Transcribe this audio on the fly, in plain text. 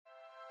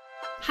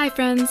Hi,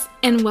 friends,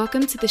 and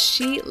welcome to the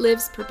She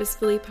Lives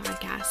Purposefully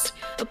podcast,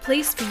 a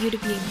place for you to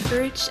be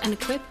encouraged and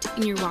equipped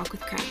in your walk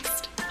with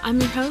Christ. I'm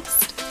your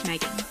host,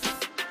 Megan.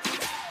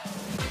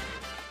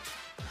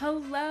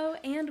 Hello,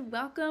 and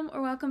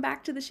welcome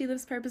back to the She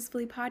Lives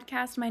Purposefully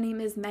podcast. My name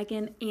is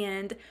Megan,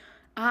 and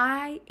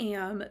I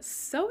am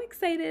so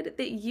excited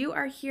that you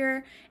are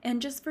here.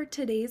 And just for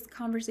today's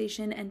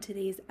conversation and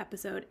today's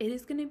episode, it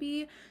is going to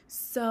be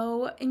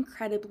so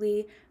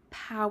incredibly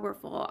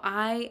powerful.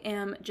 I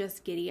am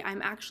just giddy.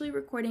 I'm actually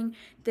recording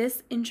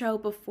this intro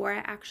before I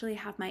actually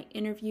have my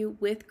interview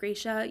with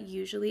Gracia.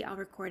 Usually I'll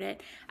record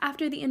it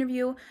after the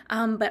interview,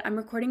 but I'm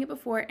recording it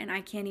before, and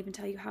I can't even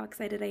tell you how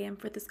excited I am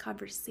for this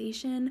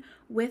conversation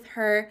with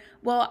her.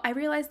 Well, I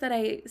realized that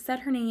I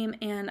said her name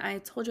and I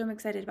told you I'm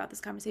excited about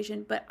this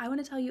conversation, but I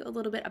want to tell you a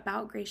little bit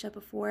about Gracia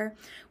before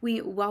we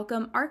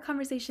welcome our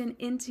conversation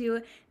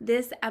into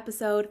this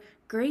episode.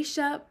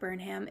 Gracia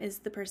Burnham is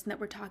the person that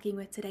we're talking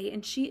with today,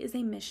 and she is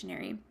a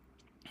missionary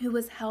who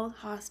was held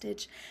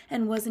hostage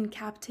and was in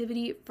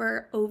captivity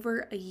for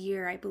over a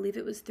year. I believe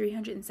it was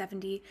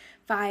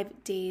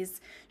 375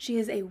 days. She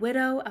is a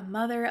widow, a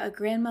mother, a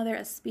grandmother,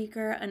 a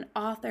speaker, an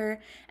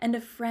author, and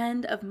a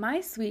friend of my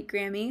sweet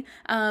Grammy,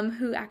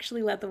 who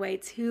actually led the way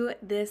to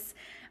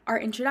our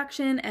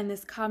introduction and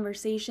this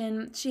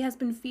conversation. She has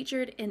been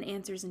featured in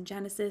Answers in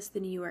Genesis,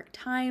 the New York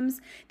Times,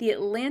 The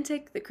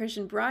Atlantic, the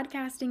Christian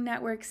Broadcasting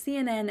Network,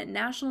 CNN,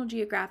 National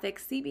Geographic,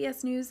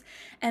 CBS News,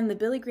 and the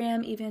Billy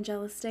Graham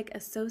Evangelistic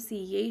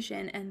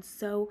Association, and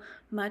so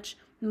much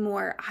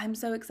more. I'm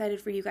so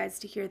excited for you guys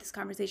to hear this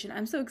conversation.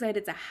 I'm so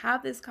excited to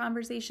have this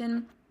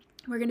conversation.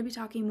 We're going to be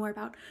talking more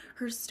about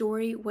her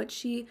story, what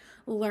she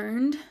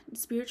learned,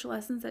 spiritual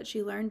lessons that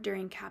she learned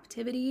during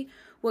captivity,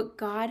 what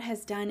God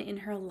has done in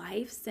her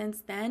life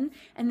since then,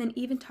 and then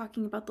even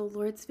talking about the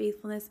Lord's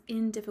faithfulness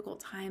in difficult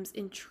times,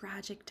 in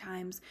tragic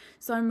times.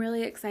 So I'm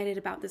really excited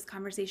about this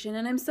conversation,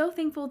 and I'm so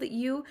thankful that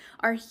you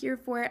are here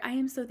for it. I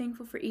am so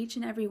thankful for each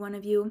and every one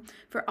of you,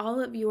 for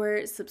all of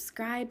your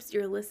subscribes,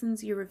 your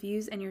listens, your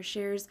reviews, and your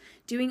shares,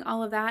 doing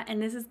all of that.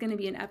 And this is going to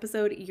be an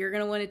episode you're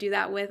going to want to do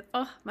that with.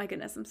 Oh my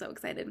goodness, I'm so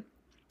excited.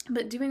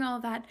 But doing all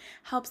of that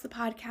helps the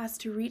podcast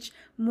to reach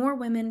more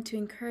women, to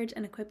encourage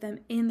and equip them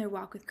in their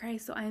walk with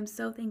Christ. So I am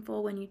so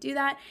thankful when you do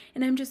that.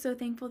 And I'm just so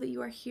thankful that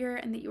you are here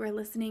and that you are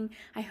listening.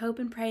 I hope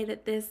and pray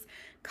that this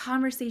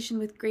conversation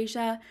with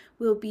Gracia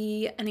will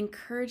be an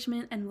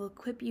encouragement and will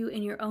equip you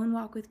in your own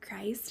walk with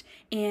Christ.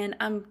 And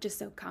I'm just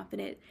so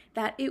confident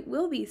that it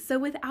will be. So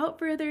without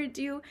further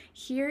ado,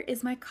 here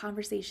is my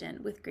conversation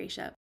with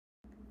Gracia.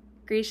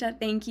 Gracia,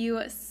 thank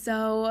you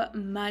so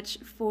much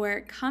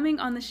for coming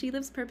on the She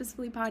Lives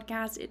Purposefully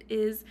podcast. It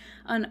is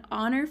an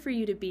honor for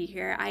you to be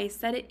here. I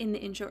said it in the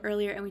intro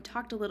earlier, and we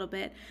talked a little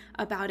bit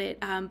about it,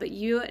 but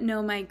you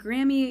know my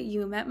Grammy,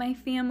 you met my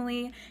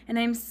family, and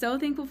I'm so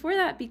thankful for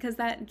that because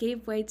that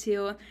gave way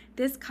to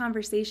this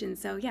conversation.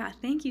 So yeah,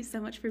 thank you so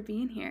much for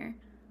being here.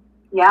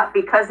 Yeah,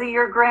 because of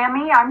your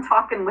Grammy, I'm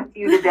talking with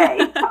you today.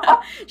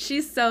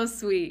 She's so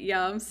sweet.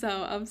 Yeah, I'm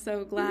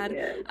so glad.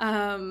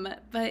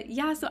 But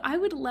yeah, so I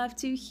would love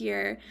to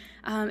hear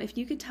if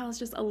you could tell us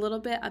just a little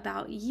bit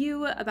about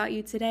you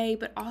today,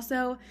 but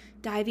also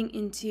diving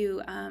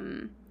into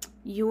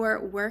your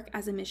work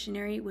as a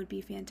missionary would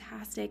be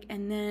fantastic.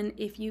 And then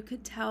if you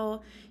could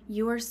tell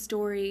your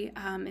story,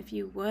 if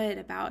you would,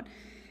 about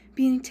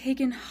being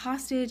taken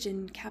hostage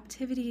and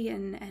captivity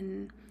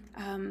and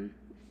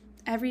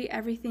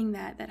everything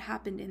that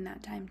happened in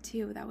that time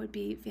too, that would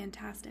be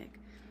fantastic.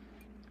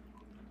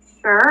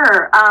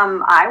 Sure.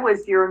 I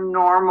was your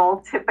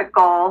normal,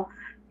 typical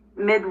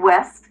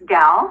Midwest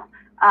gal,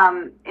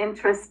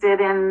 interested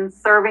in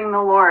serving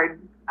the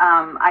Lord.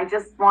 I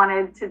just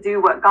wanted to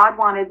do what God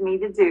wanted me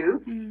to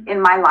do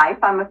in my life.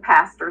 I'm a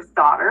pastor's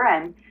daughter,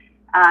 and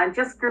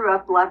just grew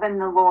up loving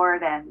the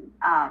Lord and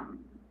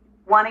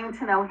wanting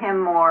to know Him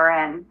more.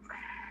 And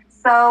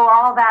so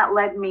all that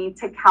led me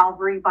to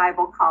Calvary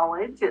Bible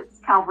College. It's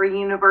Calvary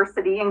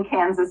University in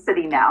Kansas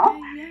City now.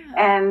 Yeah.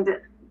 And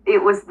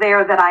it was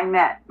there that I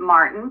met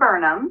Martin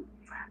Burnham.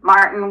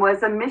 Martin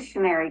was a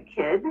missionary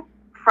kid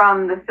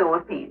from the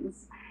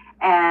Philippines.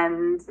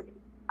 And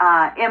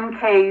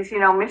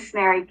MKs,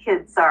 missionary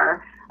kids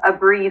are a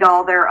breed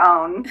all their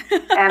own.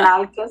 And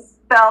I just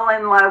fell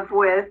in love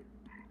with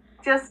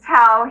just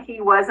how he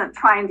wasn't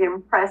trying to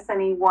impress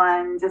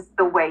anyone, just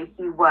the way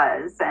he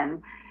was.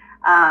 And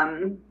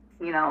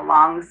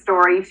long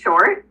story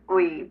short,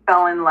 we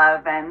fell in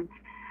love and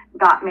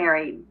got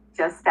married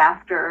just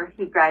after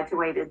he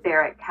graduated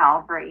there at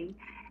Calvary.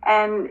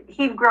 And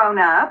he'd grown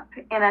up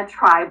in a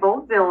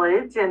tribal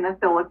village in the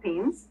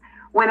Philippines,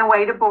 went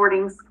away to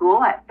boarding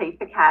school at Faith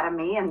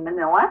Academy in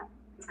Manila,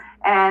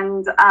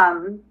 and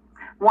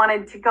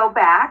wanted to go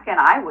back. And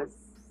I was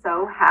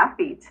so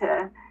happy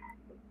to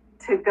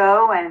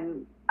go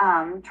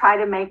and try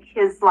to make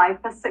his life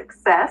a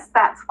success.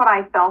 That's what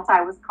I felt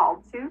I was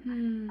called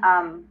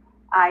to.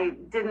 I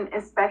didn't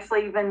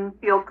especially even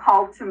feel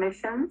called to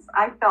missions.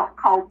 I felt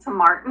called to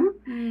Martin.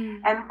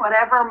 And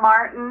whatever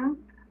Martin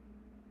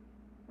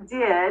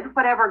did,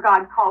 whatever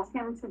God called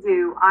him to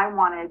do, I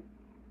wanted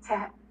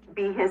to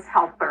be his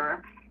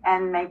helper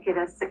and make it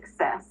a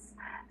success.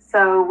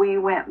 So we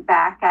went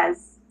back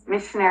as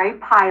missionary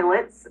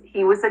pilots.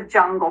 He was a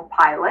jungle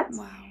pilot.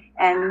 Wow.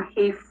 And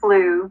he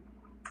flew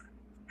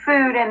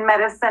food and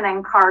medicine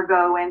and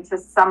cargo into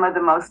some of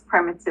the most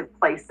primitive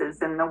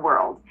places in the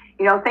world.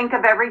 Think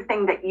of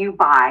everything that you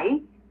buy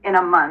in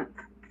a month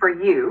for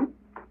you.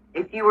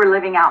 If you were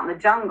living out in the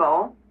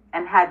jungle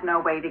and had no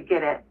way to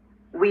get it,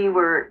 we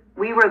were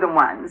the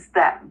ones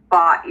that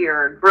bought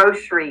your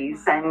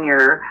groceries and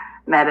your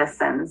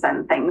medicines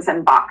and things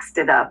and boxed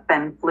it up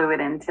and flew it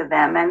into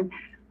them. And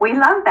we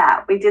love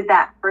that. We did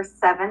that for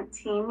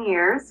 17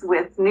 years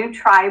with New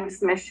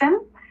Tribes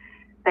Mission.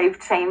 They've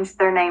changed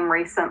their name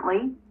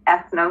recently.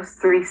 Ethnos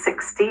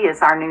 360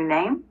 is our new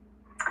name.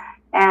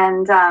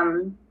 And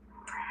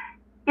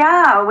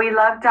we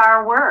loved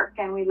our work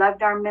and we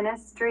loved our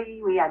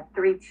ministry. We had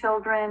 3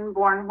 children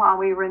born while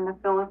we were in the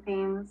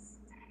Philippines.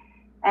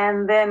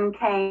 And then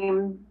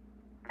came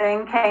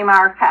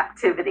our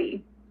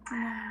captivity.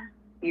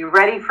 You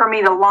ready for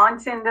me to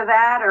launch into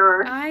that,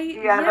 or do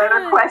you have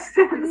other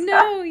questions?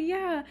 No,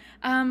 yeah.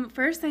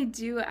 First,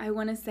 I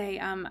want to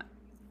say,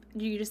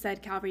 you just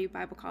said Calvary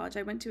Bible College.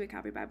 I went to a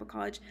Calvary Bible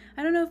College.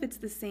 I don't know if it's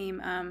the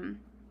same,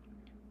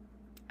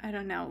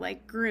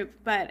 group,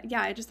 but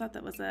yeah, I just thought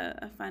that was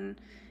a fun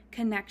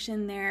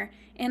connection there.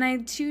 And I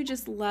too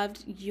just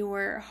loved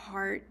your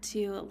heart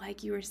to,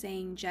 like you were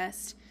saying,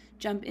 just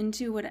jump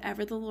into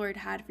whatever the Lord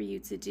had for you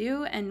to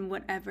do and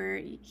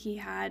whatever he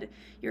had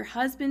your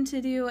husband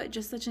to do.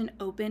 Just such an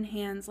open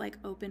hands,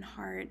 open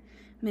heart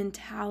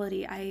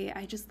mentality.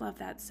 I just love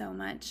that so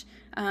much.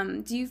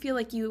 Do you feel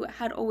like you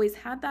had always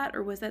had that,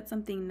 or was that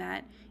something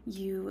that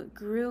you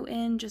grew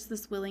in, just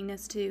this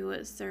willingness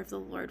to serve the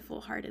Lord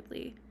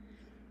full-heartedly?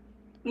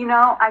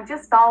 I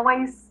just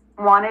always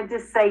wanted to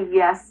say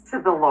yes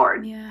to the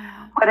Lord.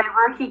 Yeah.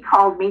 Whatever he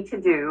called me to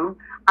do,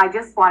 I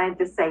just wanted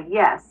to say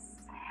yes.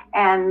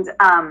 And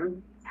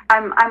I'm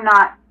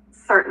not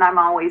certain I'm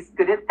always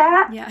good at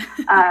that. Yeah.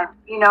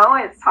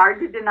 It's hard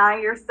to deny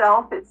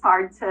yourself. It's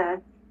hard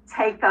to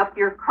take up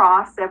your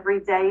cross every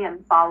day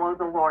and follow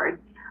the Lord.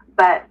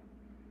 But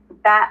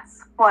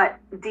that's what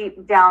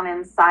deep down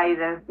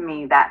inside of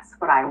me, that's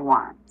what I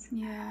want.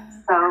 Yeah.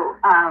 So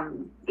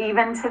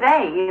even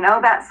today,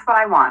 that's what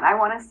I want. I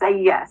want to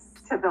say yes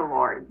to the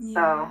Lord. Yeah.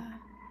 So,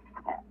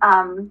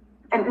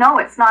 and no,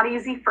 it's not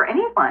easy for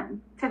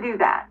anyone to do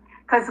that,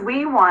 because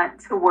we want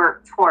to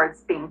work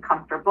towards being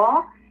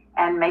comfortable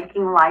and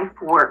making life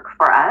work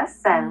for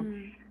us. And,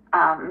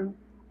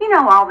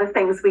 all the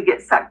things we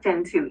get sucked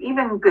into,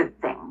 even good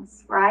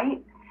things,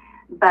 right?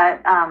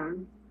 But,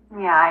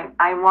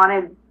 I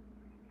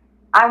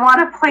want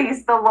to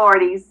please the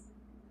Lord.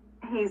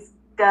 He's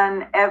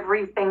done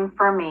everything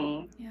for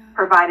me,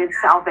 provided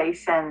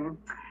salvation,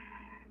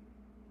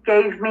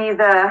 gave me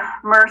the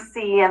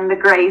mercy and the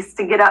grace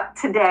to get up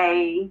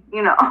today,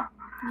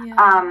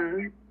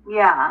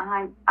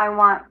 I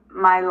want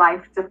my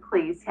life to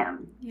please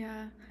him.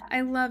 Yeah.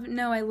 I love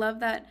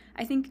that.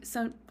 I think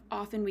so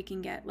often we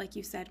can get, like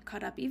you said,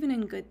 caught up even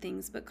in good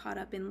things, but caught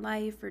up in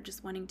life or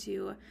just wanting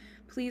to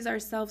please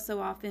ourselves so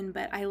often.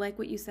 But I like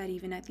what you said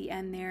even at the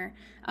end there,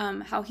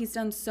 how he's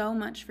done so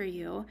much for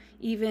you.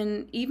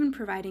 Even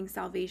providing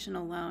salvation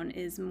alone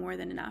is more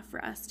than enough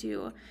for us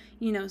to,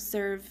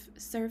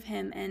 serve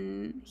him.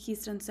 And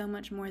he's done so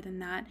much more than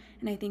that.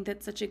 And I think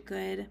that's such a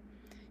good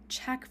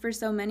check for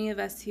so many of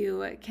us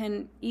who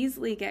can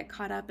easily get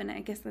caught up, and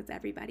I guess that's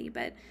everybody,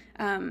 but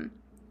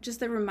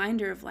just a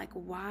reminder of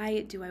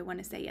why do I want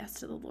to say yes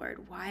to the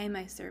Lord? Why am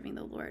I serving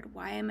the Lord?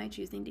 Why am I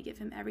choosing to give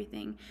him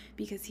everything?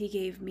 Because he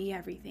gave me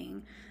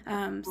everything.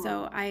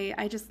 So I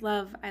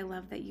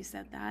love that you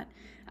said that.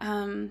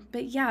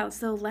 But yeah,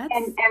 so let's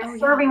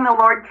serving the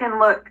Lord can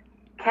look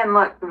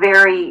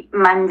very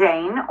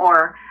mundane,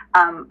 or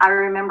I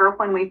remember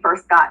when we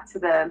first got to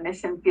the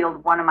mission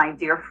field, one of my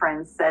dear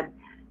friends said,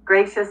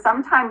 Gracia,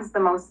 sometimes the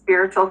most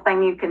spiritual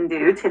thing you can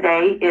do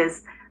today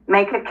is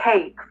make a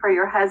cake for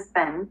your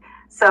husband.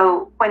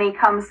 So when he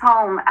comes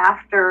home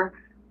after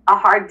a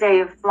hard day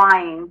of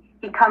flying,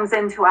 he comes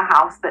into a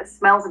house that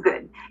smells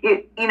good,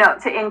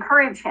 to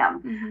encourage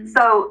him. Mm-hmm.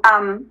 So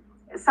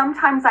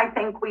sometimes I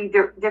think we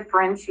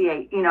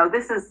differentiate,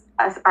 this is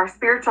our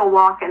spiritual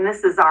walk and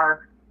this is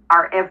our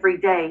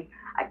everyday.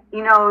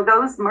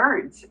 Those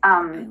merge.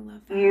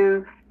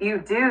 You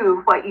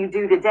do what you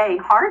do today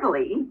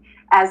heartily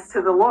as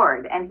to the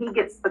Lord, and he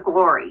gets the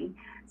glory.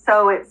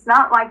 So it's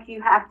not like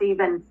you have to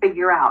even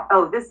figure out,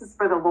 oh, this is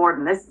for the Lord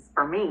and this is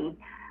for me.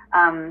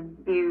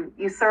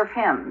 You serve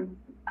him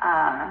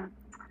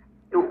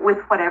with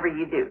whatever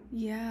you do.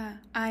 Yeah,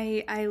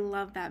 I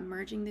love that,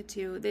 merging the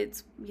two.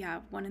 It's,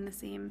 one and the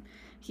same.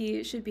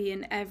 He should be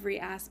in every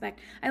aspect.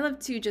 I love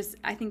too,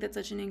 I think that's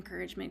such an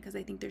encouragement, because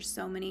I think there's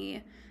so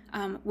many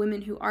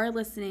women who are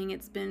listening.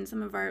 It's been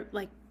some of our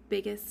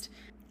biggest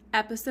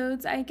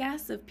episodes, I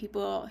guess, of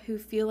people who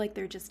feel like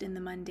they're just in the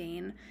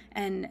mundane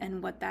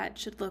and what that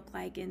should look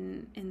like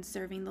in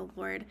serving the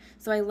Lord.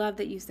 So I love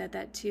that you said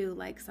that too.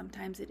 Like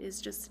sometimes it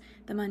is just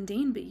the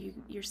mundane, but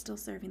you're still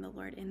serving the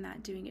Lord in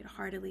that, doing it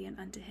heartily and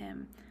unto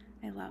Him.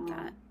 I love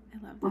that. I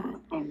love that.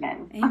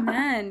 Amen.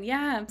 Amen.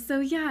 Yeah. So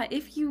yeah,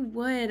 if you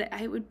would,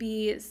 it would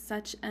be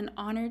such an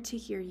honor to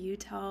hear you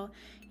tell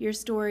your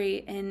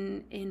story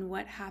in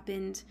what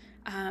happened.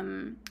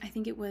 I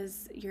think it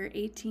was your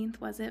 18th,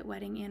 was it,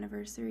 wedding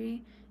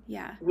anniversary?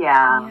 Yeah.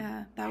 Yeah.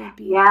 Yeah, that would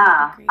be great.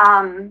 Yeah.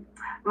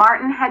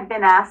 Martin had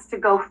been asked to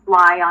go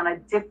fly on a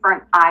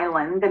different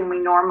island than we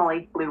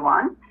normally flew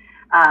on.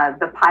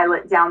 The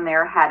pilot down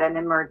there had an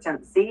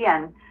emergency,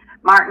 and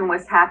Martin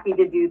was happy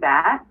to do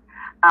that.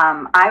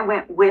 I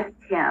went with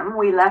him.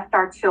 We left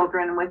our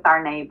children with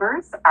our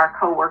neighbors, our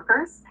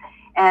coworkers,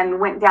 and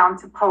went down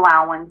to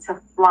Palawan to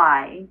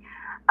fly.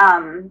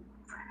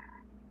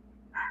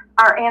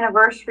 Our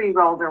anniversary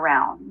rolled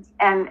around,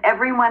 and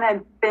everyone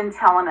had been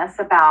telling us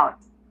about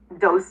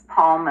Dos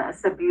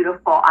Palmas, a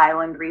beautiful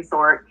island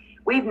resort.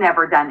 We've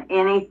never done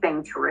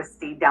anything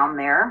touristy down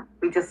there.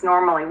 We just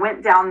normally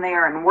went down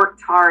there and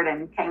worked hard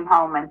and came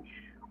home, and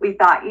we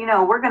thought,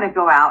 we're going to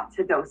go out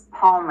to Dos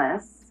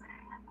Palmas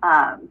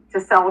to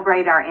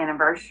celebrate our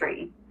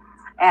anniversary.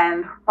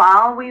 And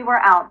while we were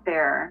out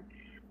there,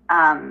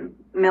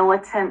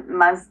 militant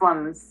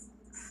Muslims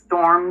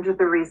stormed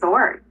the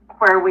resort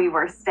where we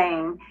were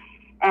staying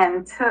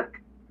and took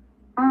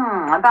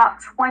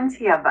about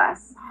 20 of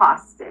us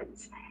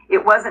hostage.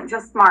 It wasn't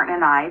just Martin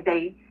and I.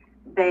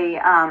 They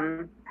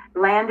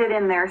landed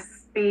in their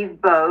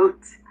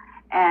speedboat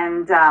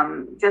and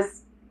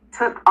just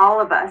took all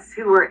of us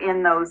who were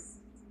in those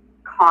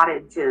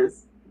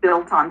cottages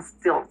built on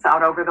stilts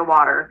out over the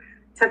water,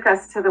 took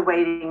us to the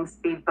waiting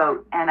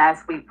speedboat. And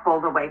as we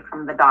pulled away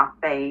from the dock,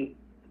 they,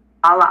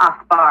 Allah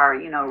Akbar,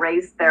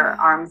 raised their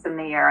arms in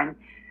the air. And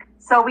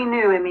so we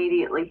knew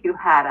immediately who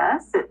had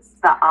us. It's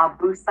the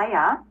Abu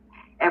Sayyaf.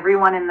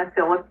 Everyone in the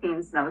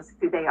Philippines knows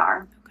who they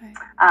are. Okay.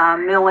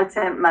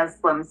 Militant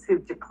Muslims who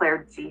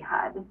declared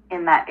jihad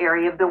in that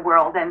area of the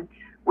world. And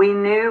we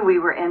knew we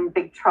were in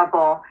big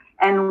trouble,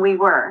 and we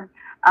were.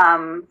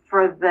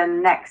 For the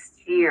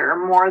next year,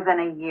 more than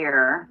a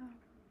year,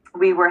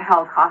 we were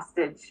held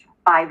hostage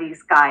by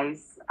these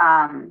guys,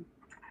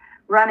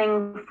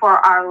 running for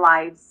our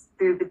lives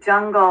through the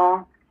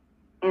jungle,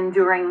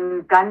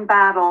 enduring gun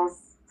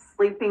battles,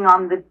 sleeping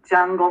on the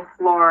jungle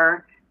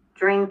floor,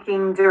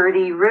 drinking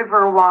dirty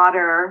river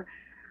water,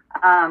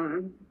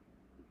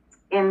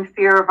 in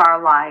fear of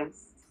our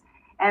lives.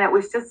 And it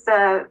was just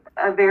a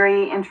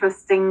very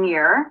interesting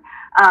year.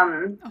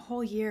 A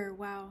whole year,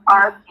 wow.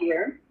 Our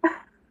year.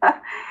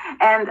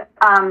 And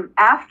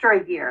after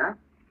a year,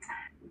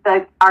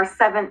 our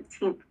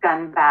 17th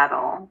gun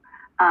battle,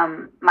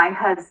 my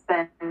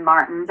husband,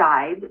 Martin,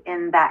 died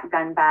in that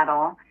gun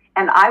battle.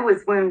 And I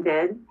was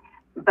wounded,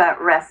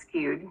 but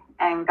rescued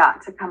and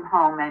got to come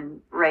home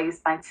and raise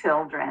my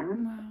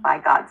children by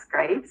God's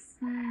grace.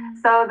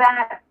 So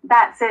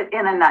that's it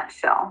in a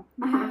nutshell.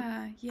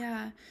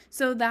 Yeah.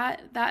 So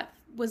that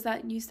was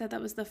you said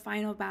that was the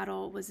final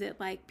battle. Was it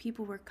like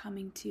people were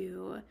coming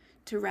to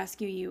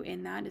rescue you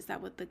in that? Is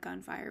that what the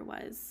gunfire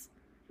was?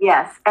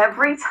 Yes.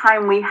 Every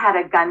time we had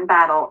a gun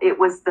battle, it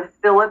was the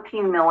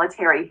Philippine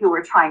military who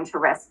were trying to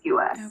rescue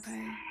us.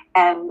 Okay.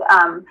 And,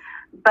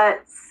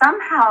 but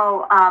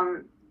somehow,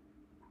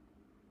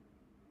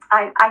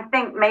 I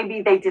think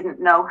maybe they didn't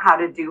know how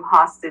to do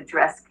hostage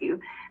rescue.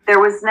 There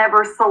was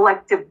never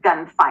selective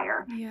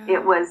gunfire. Yeah.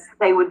 It was,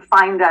 they would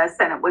find us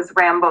and it was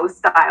Rambo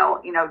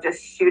style,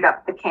 just shoot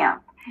up the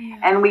camp. Yeah.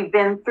 And we'd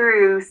been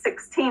through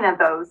 16 of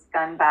those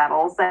gun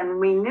battles, and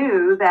we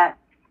knew that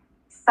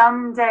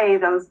someday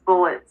those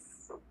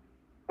bullets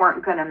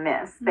weren't going to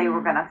miss. They were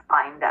going to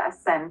find us.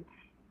 And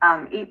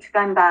each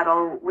gun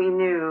battle, we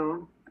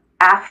knew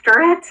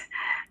after it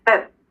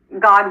that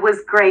God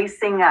was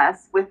gracing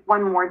us with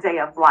one more day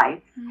of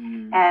life.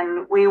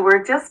 And we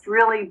were just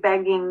really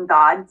begging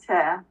God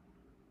to,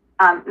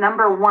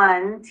 number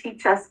one,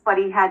 teach us what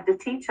he had to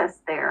teach us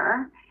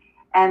there.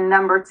 And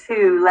number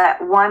two, let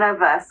one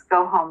of us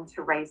go home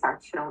to raise our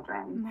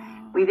children.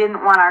 Wow. We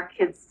didn't want our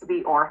kids to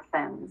be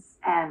orphans.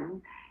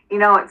 And,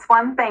 it's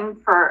one thing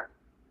for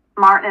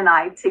Martin and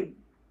I to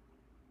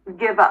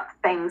give up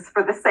things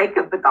for the sake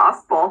of the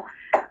gospel.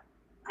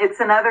 It's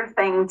another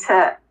thing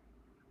to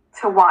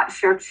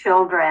watch your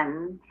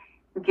children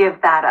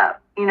give that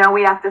up.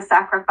 We have to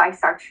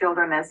sacrifice our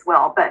children as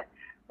well, but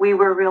we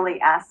were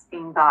really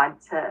asking God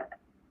to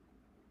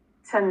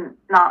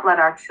not let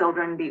our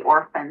children be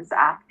orphans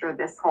after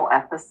this whole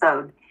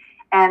episode.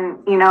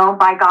 And,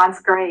 by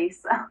God's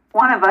grace,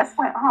 one of us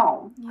went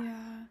home.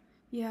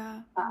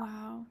 Yeah.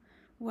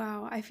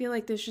 Wow. I feel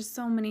like there's just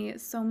so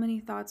many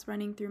thoughts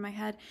running through my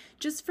head.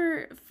 Just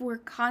for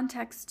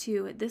context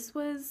too, this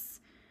was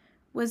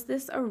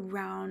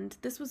around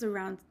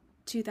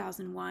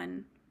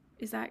 2001.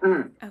 Is that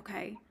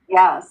okay?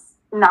 Yes.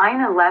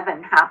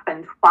 9/11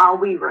 happened while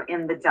we were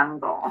in the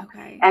jungle.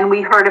 Okay. And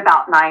we heard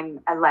about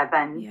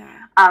 9/11.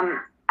 Yeah.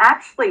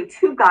 actually,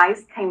 two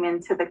guys came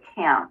into the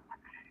camp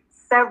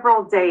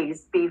several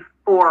days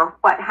before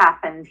what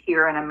happened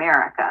here in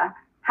America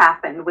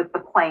happened with the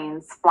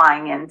planes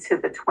flying into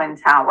the Twin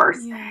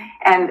Towers. Yeah.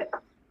 And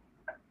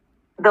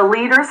the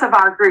leaders of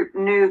our group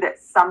knew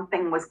that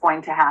something was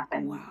going to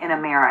happen in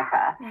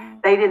America. Wow.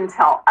 They didn't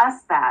tell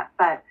us that,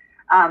 but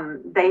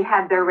they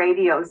had their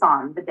radios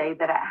on the day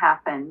that it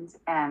happened,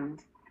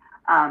 and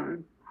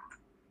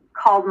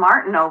called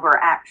Martin over,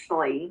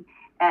 actually,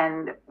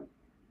 and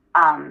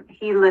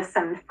he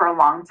listened for a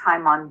long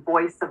time on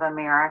Voice of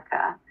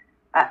America.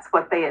 That's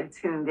what they had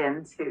tuned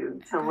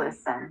into to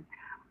listen.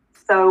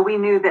 So we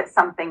knew that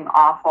something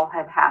awful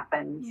had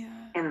happened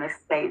in the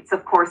States.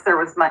 Of course, there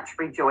was much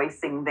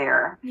rejoicing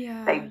there.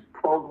 Yeah. They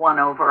pulled one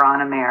over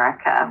on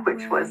America,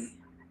 which was,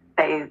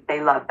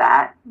 they loved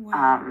that.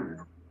 Wow.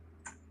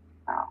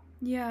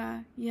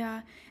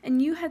 Yeah.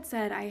 And you had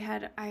said, I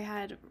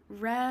had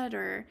read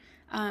or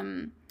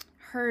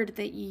heard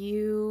that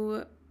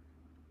you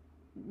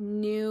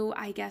knew,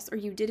 I guess, or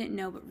you didn't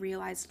know but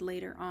realized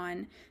later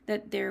on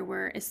that there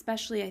were,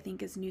 especially I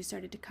think as news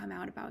started to come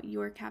out about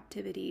your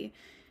captivity,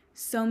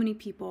 so many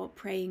people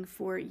praying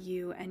for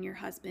you and your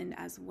husband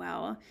as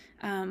well.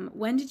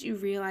 When did you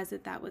realize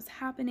that that was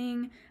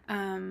happening?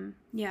 Could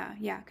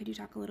you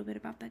talk a little bit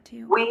about that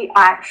too? We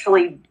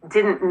actually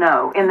didn't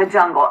know in the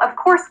jungle. Of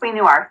course, we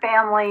knew our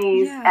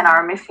families and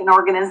our mission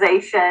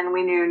organization.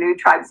 We knew New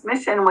Tribes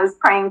Mission was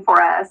praying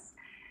for us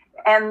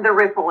and the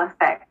ripple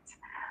effect.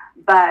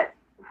 But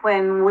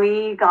when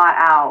we got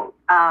out,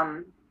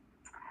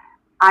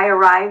 I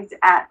arrived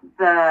at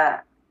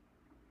the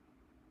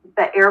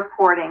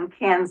airport in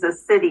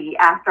Kansas City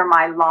after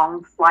my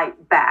long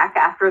flight back,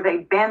 after they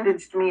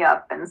bandaged me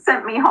up and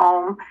sent me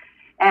home.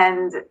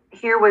 And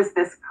here was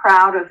this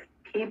crowd of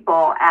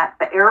people at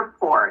the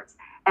airport,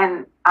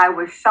 and I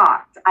was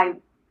shocked. I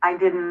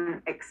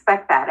didn't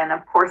expect that. And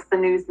of course, the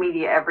news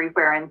media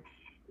everywhere. And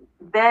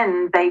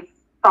then they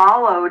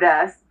followed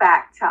us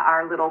back to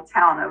our little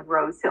town of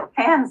Rose Hill,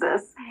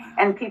 Kansas,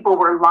 and people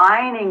were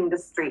lining the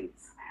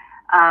streets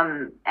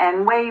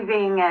and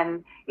waving,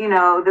 and, you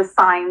know, the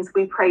signs,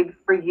 "We prayed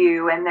for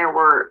you," and there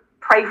were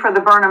 "Pray for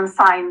the Burnham"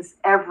 signs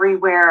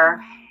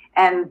everywhere.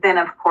 And then,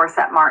 of course,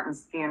 at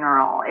Martin's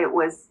funeral, it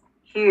was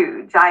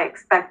huge. I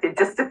expected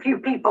just a few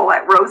people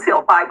at Rose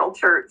Hill Bible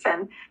Church,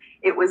 and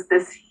it was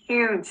this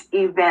huge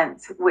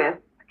event with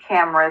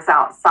cameras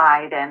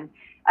outside, and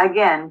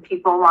again,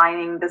 people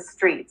lining the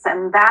streets.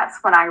 And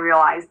that's when I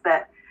realized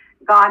that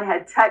God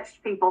had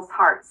touched people's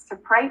hearts to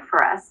pray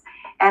for us.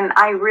 And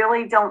I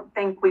really don't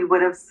think we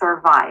would have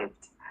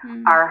survived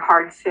our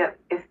hardship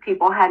if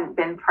people hadn't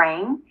been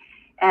praying.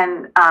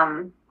 And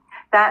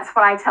that's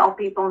what I tell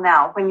people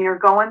now. When you're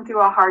going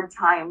through a hard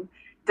time,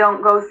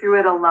 don't go through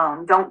it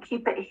alone. Don't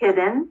keep it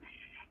hidden.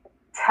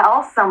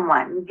 Tell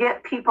someone.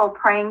 Get people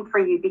praying for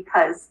you,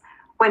 because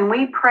when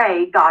we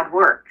pray, God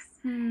works.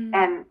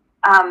 And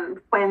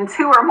when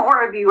two or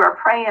more of you are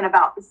praying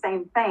about the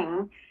same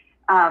thing,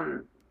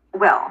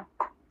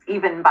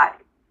 even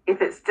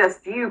if it's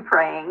just you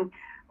praying,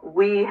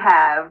 we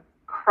have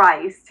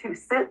Christ who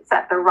sits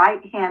at the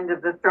right hand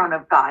of the throne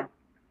of God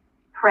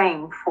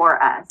praying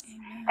for us.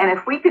 Amen. And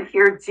if we could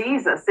hear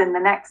Jesus in the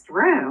next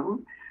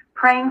room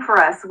praying for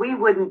us, we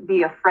wouldn't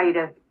be afraid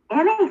of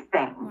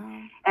anything.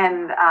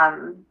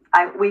 Wow.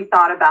 And we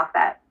thought about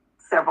that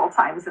several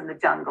times in the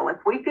jungle.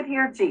 If we could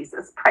hear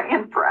Jesus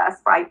praying for us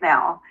right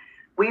now,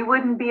 we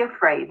wouldn't be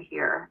afraid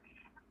here.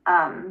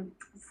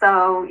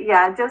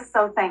 Just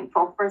so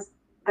thankful for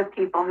the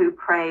people who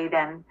prayed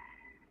and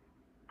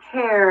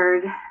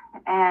cared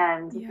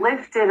and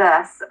lifted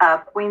us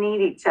up. We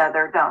need each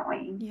other, don't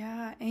we?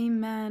 Yeah,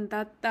 amen.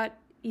 That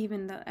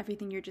even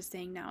everything you're just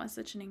saying now is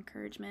such an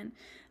encouragement.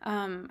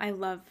 I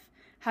love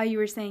how you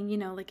were saying, you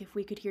know, like if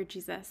we could hear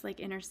Jesus like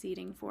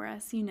interceding for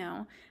us, you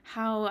know,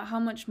 how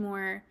much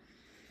more,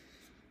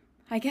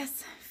 I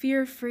guess,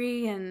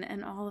 fear-free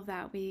and all of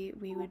that we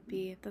would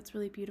be. That's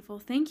really beautiful.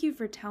 Thank you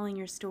for telling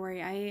your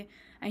story.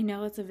 I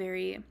know it's a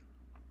very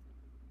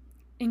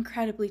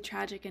incredibly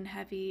tragic and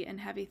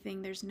heavy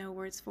thing. There's no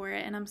words for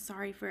it, and I'm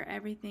sorry for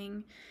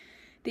everything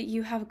that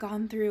you have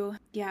gone through.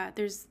 Yeah,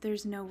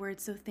 there's no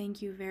words. So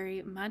thank you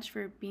very much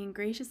for being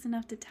gracious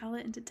enough to tell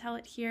it and to tell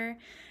it here.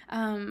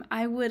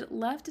 I would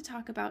love to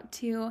talk about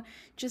too,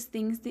 just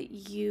things that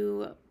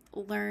you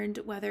learned,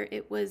 whether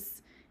it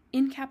was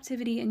in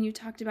captivity, and you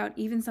talked about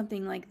even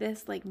something like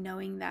this, like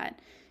knowing that,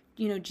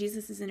 you know,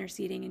 Jesus is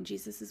interceding and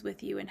Jesus is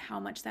with you, and how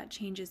much that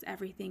changes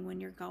everything when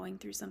you're going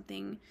through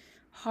something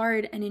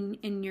hard and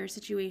in your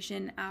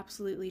situation,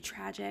 absolutely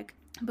tragic.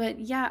 But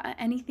yeah,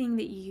 anything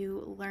that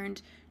you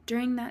learned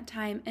during that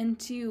time, and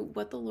to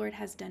what the Lord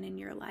has done in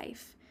your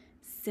life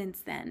since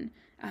then,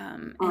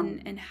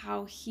 and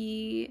how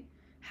he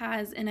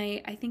has, and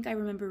I think I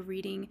remember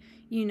reading,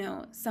 you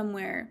know,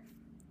 somewhere,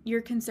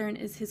 your concern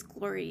is his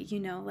glory, you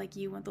know, like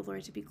you want the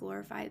Lord to be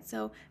glorified.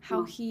 So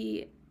how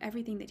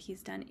everything that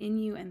he's done in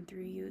you and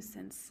through you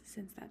since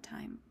that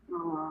time.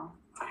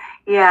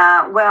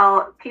 Yeah,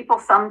 well, people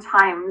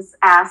sometimes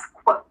ask,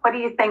 what do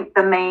you think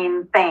the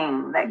main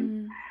thing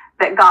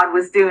that God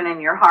was doing in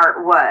your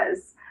heart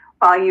was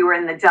while you were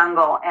in the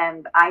jungle.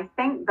 And I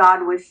think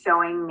God was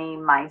showing me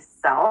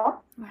myself.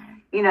 Wow.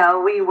 You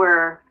know, we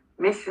were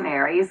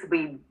missionaries.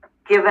 We'd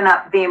given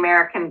up the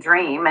American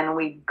dream and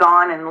we'd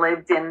gone and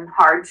lived in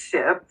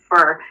hardship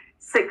for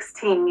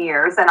 16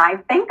 years. And I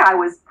think I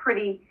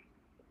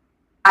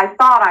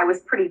thought I was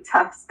pretty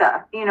tough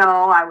stuff. You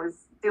know, I was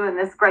doing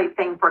this great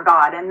thing for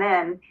God. And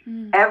then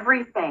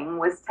everything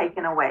was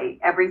taken away,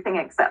 everything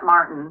except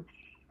Martin.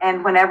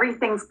 And when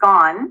everything's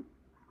gone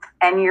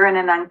and you're in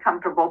an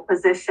uncomfortable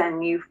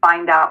position, you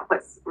find out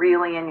what's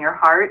really in your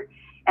heart.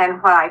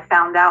 And what I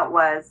found out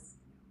was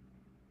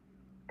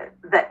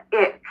the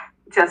ick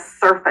just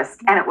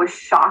surfaced, and it was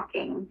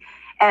shocking.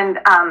 And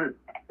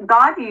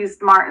God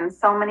used Martin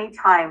so many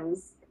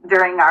times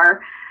during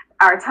our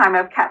time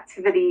of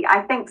captivity.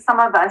 I think some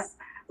of us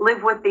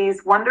live with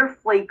these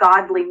wonderfully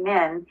godly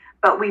men,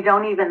 but we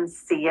don't even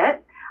see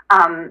it,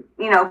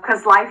 you know,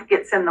 because life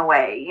gets in the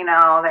way. You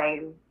know,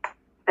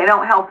 they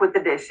don't help with the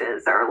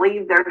dishes or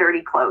leave their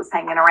dirty clothes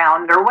hanging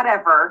around or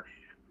whatever.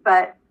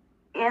 But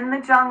in the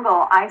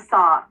jungle, I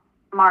saw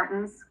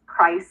Martin's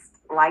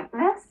Christ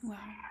likeness.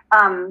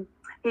 Wow.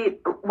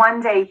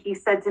 One day he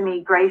said to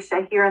me,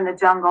 Gracia, here in the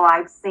jungle,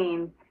 I've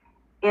seen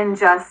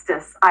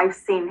injustice. I've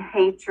seen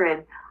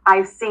hatred.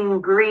 I've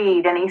seen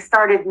greed. And he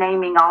started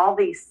naming all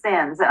these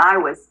sins. And I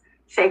was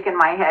shaking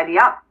my head.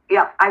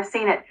 Yep, I've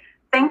seen it.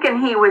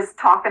 Thinking he was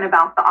talking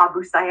about the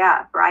Abu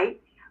Sayyaf,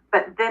 right?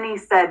 But then he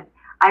said,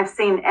 I've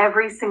seen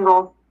every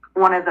single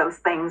one of those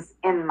things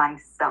in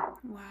myself.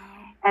 Wow.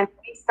 And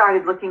we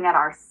started looking at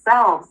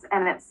ourselves,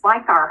 and it's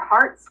like our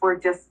hearts were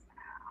just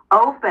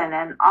open,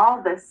 and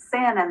all the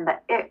sin and the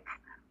ick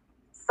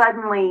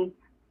suddenly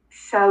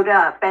showed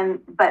up.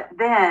 But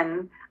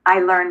then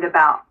I learned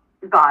about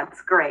God's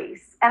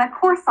grace. And of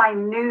course I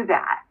knew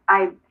that.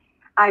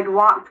 I'd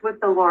walked with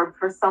the Lord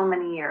for so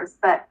many years,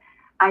 but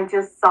I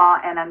just saw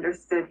and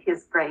understood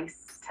his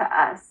grace to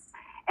us.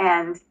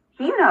 And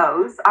he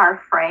knows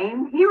our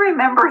frame. He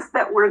remembers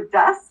that we're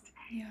dust.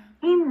 Yeah.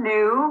 He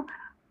knew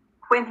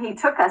when he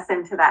took us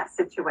into that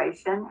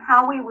situation,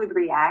 how we would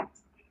react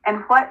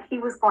and what he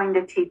was going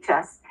to teach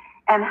us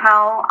and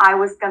how I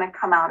was going to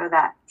come out of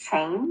that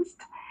changed.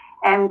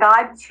 And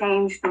God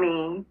changed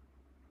me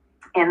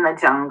in the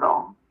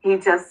jungle. He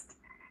just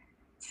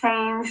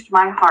changed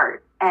my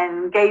heart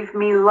and gave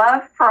me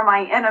love for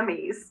my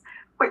enemies,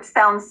 which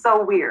sounds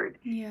so weird,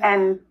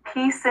 and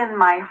peace in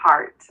my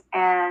heart,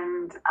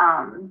 and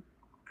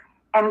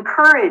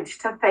courage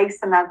to face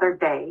another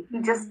day.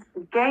 He just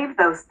gave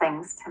those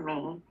things to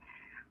me.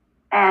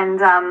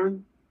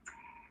 And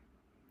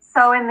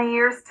so in the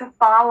years to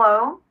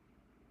follow,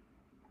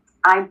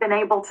 I've been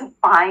able to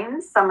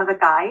find some of the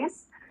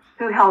guys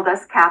who held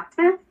us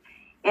captive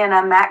in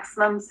a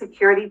maximum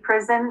security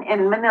prison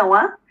in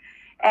Manila.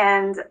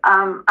 And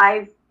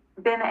I've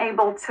been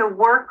able to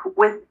work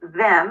with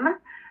them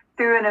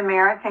through an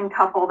American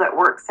couple that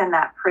works in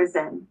that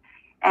prison.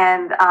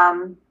 And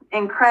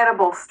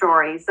incredible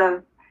stories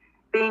of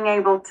being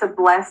able to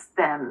bless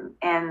them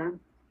in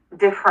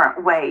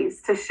different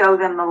ways to show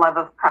them the love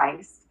of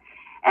Christ.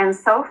 And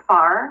so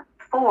far,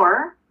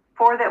 four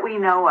that we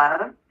know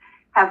of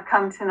have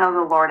come to know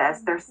the Lord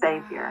as their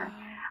Savior.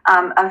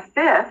 Wow. A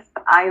fifth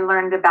I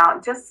learned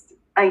about just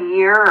a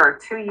year or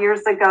 2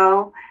 years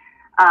ago,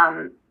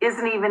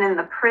 isn't even in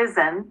the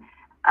prison.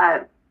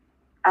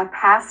 A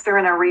pastor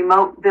in a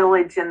remote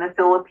village in the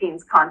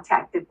Philippines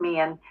contacted me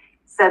and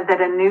said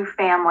that a new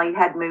family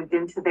had moved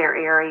into their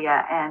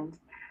area, and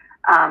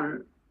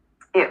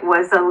it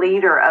was a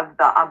leader of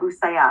the Abu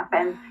Sayyaf,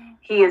 and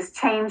he has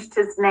changed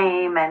his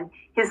name, and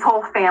his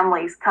whole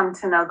family's come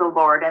to know the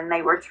Lord, and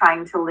they were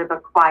trying to live a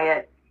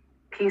quiet,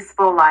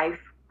 peaceful life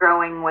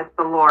growing with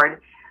the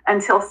Lord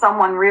until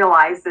someone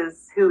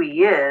realizes who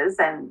he is,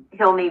 and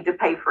he'll need to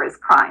pay for his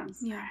crimes.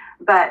 Yeah.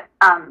 But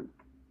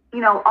you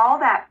know, all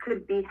that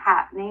could be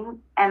happening,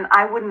 and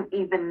I wouldn't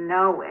even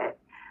know it.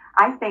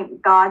 I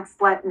think God's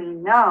let me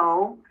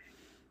know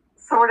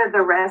sort of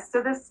the rest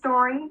of the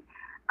story,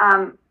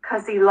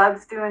 because he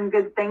loves doing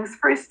good things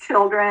for his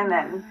children.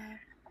 And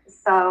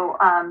so,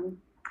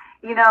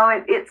 you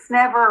know, it's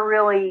never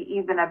really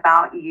even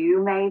about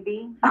you,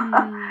 maybe.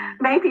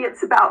 Maybe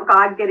it's about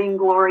God getting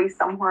glory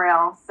somewhere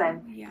else,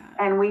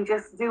 and we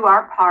just do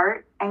our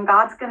part, and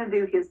God's going to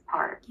do his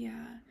part.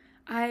 Yeah.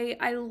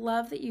 I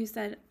love that you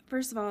said,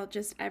 first of all,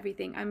 just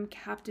everything. I'm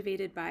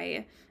captivated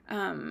by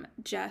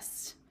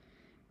just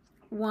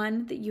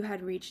one, that you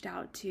had reached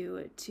out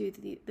to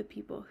the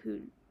people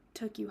who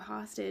took you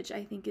hostage.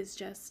 I think is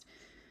just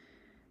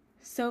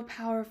so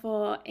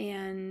powerful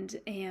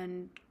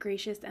and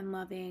gracious and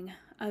loving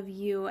of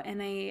you.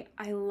 And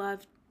I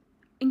love,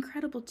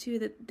 incredible too,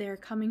 that they're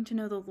coming to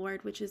know the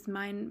Lord, which is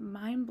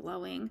mind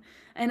blowing.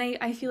 And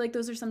I feel like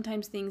those are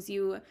sometimes things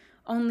you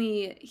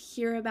only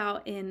hear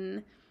about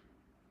in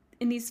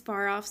these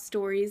far off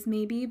stories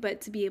maybe,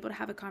 but to be able to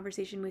have a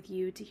conversation with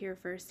you, to hear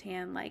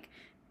firsthand, like,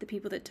 the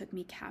people that took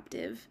me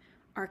captive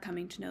are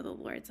coming to know the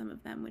Lord, some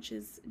of them, which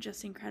is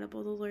just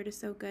incredible. The Lord is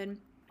so good.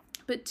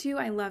 But two,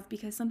 I love,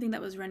 because something that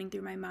was running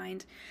through my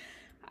mind,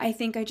 I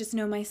think I just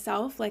know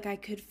myself, like I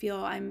could feel,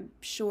 I'm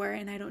sure,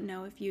 and I don't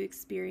know if you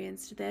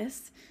experienced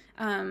this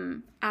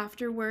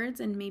afterwards,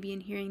 and maybe in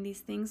hearing these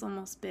things,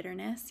 almost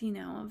bitterness,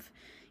 of,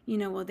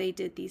 well, they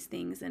did these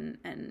things,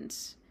 and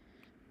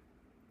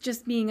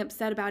just being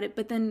upset about it.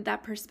 But then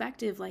that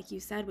perspective, like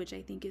you said, which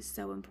I think is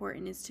so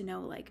important, is to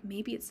know, like,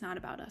 maybe it's not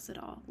about us at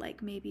all.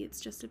 Like, maybe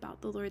it's just about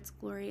the Lord's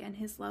glory and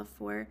his love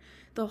for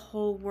the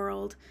whole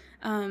world.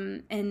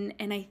 And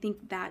I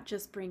think that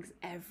just brings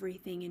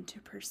everything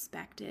into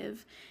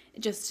perspective,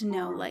 just to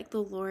know, like,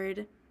 the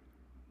Lord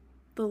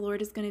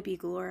is going to be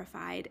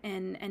glorified,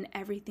 and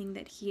everything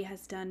that he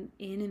has done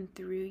in and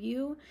through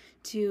you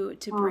to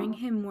bring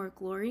him more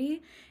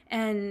glory.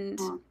 And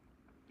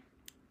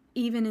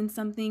even in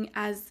something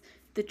as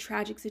the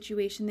tragic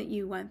situation that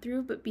you went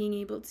through, but being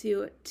able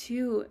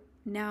to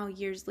now,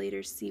 years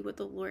later, see what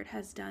the Lord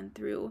has done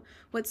through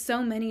what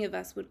so many of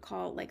us would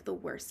call like the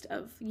worst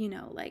of,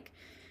 like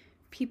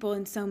people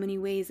in so many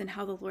ways, and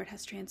how the Lord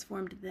has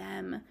transformed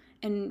them,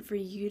 and for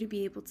you to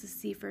be able to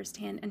see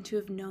firsthand and to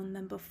have known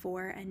them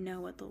before and know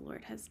what the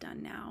Lord has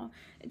done now.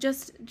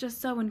 Just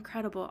so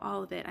incredible,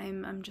 all of it.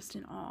 I'm just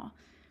in awe.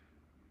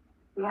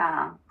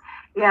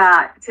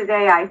 Yeah.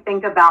 Today I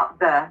think about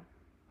the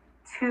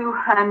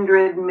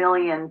 200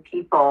 million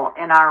people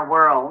in our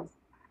world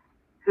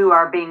who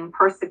are being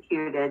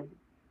persecuted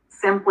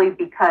simply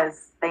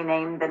because they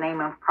named the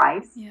name of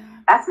Christ. Yeah.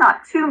 That's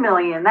not 2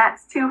 million,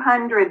 that's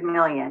 200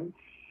 million.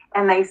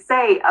 And they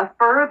say a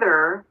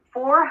further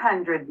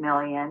 400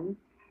 million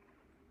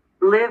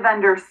live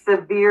under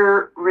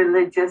severe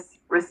religious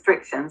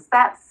restrictions.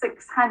 That's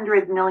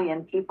 600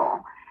 million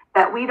people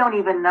that we don't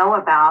even know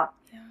about,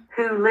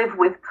 who live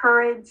with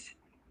courage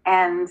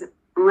and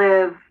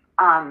live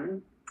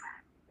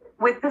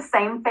with the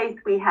same faith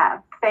we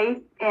have,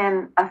 faith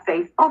in a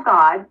faithful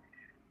God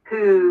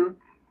who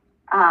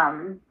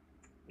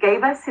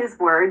gave us his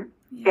word,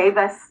 gave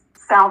us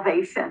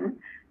salvation,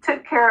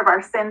 took care of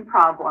our sin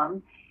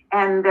problem,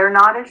 and they're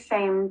not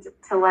ashamed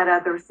to let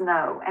others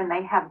know, and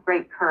they have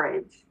great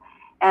courage.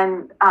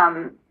 And,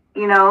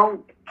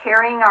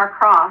 carrying our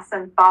cross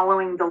and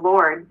following the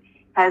Lord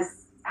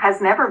has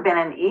never been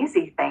an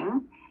easy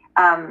thing.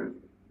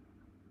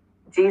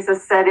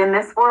 Jesus said, in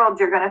this world,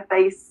 you're going to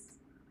face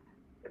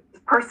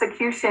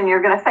persecution,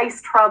 you're going to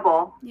face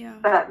trouble,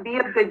 but be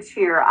of good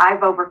cheer.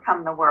 I've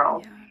overcome the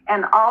world.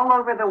 And all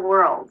over the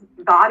world,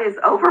 God is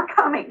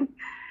overcoming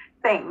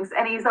things,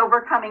 and he's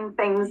overcoming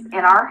things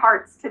in our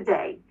hearts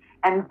today,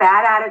 and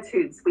bad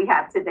attitudes we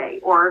have today,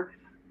 or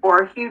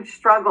huge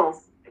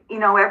struggles.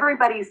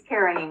 Everybody's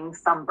carrying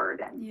some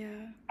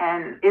burden.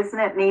 And isn't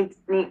it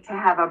neat to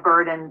have a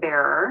burden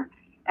bearer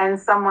and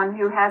someone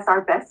who has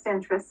our best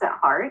interests at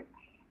heart,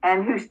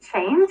 and who's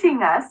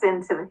changing us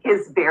into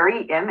his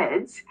very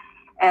image.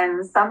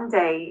 And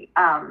someday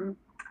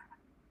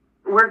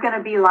we're going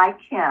to be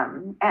like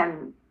him.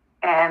 And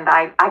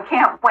I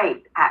can't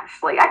wait,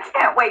 actually. I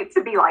can't wait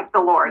to be like the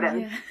Lord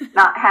and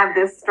not have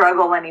this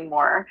struggle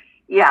anymore.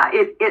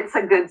 It's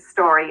a good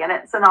story, and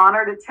it's an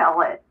honor to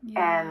tell it.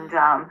 And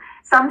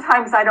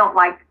sometimes I don't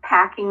like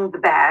packing the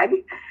bag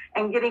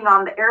and getting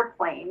on the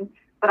airplane,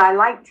 but I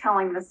like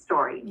telling the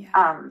story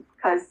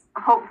because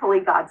hopefully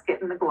God's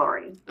getting the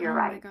glory. You're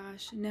right. Oh my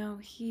gosh. No,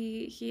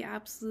 he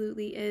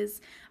absolutely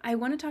is. I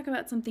want to talk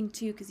about something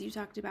too, because you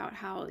talked about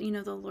how,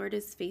 the Lord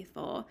is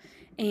faithful.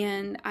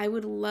 And I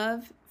would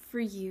love for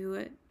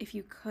you, if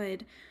you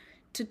could,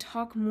 to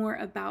talk more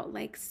about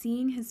like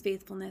seeing his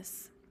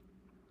faithfulness,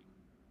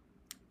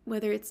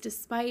 whether it's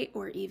despite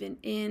or even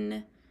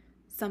in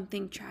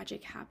something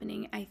tragic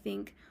happening. I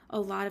think a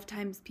lot of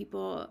times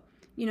people,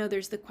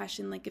 there's the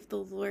question, like, if the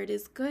Lord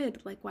is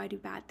good, like, why do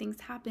bad things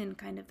happen?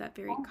 Kind of that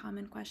very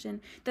common question.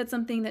 That's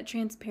something that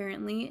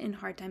transparently in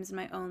hard times in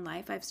my own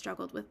life, I've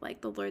struggled with, like,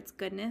 the Lord's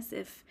goodness,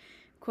 if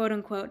quote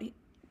unquote,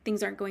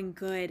 things aren't going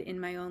good in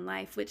my own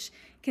life, which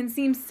can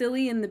seem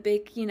silly in the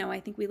big, I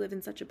think we live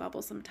in such a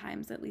bubble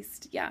sometimes, at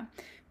least.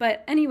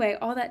 But anyway,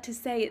 all that to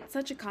say, it's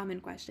such a common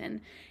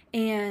question.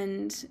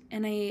 And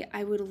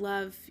I would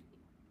love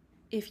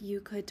if you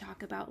could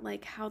talk about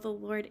like how the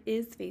Lord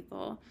is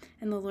faithful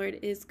and the Lord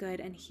is good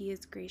and he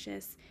is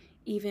gracious,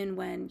 even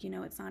when,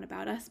 it's not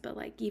about us, but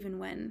like even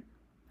when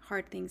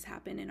hard things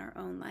happen in our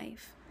own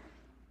life.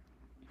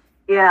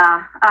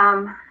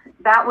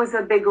 That was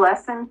a big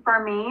lesson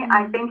for me.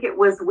 I think it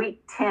was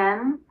week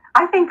 10.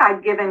 I think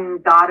I'd given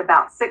God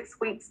about 6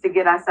 weeks to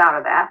get us out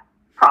of that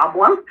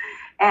problem,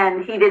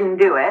 and he didn't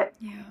do it.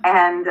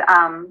 And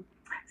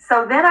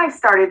so then I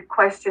started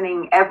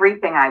questioning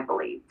everything I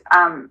believed.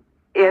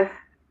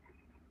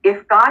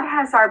 If God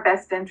has our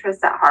best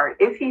interests at heart,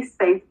 if he's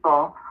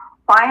faithful,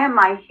 why am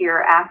I here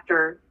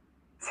after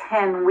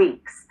 10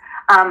 weeks?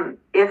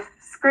 If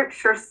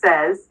scripture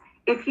says,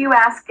 if you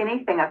ask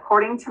anything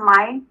according to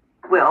my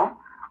will,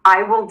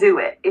 I will do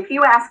it. If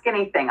you ask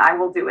anything, I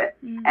will do it.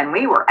 And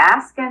we were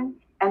asking,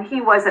 and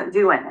he wasn't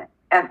doing it.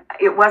 And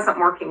it wasn't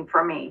working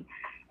for me.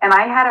 And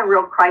I had a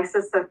real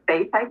crisis of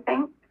faith, I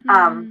think.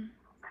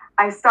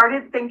 I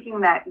started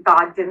thinking that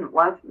God didn't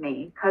love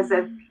me, because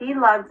if he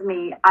loved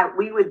me,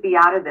 we would be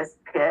out of this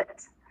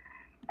pit.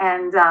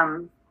 And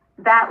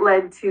that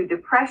led to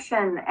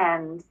depression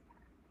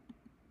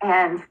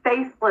and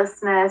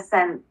faithlessness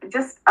and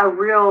just a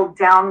real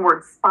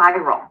downward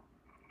spiral.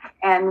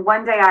 And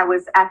one day I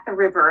was at the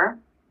river,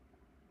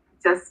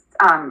 just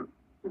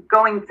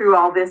going through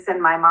all this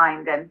in my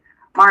mind, and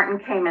Martin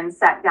came and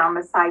sat down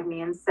beside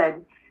me and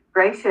said,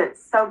 "Gracia,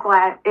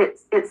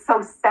 it's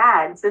so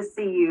sad to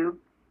see you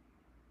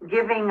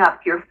giving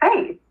up your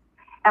faith."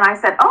 And I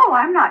said, "Oh,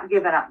 I'm not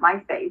giving up my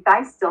faith.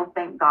 I still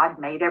think God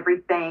made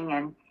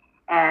everything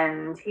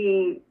and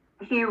he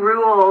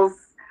rules.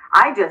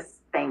 I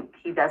just think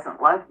he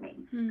doesn't love me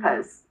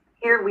because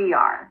here we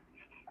are."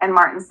 And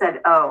Martin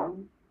said, "Oh,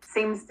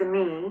 seems to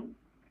me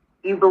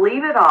you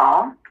believe it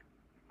all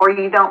or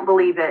you don't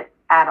believe it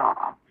at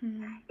all."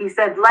 He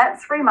said,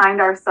 "Let's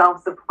remind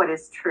ourselves of what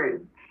is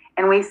true."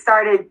 And we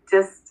started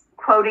just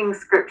quoting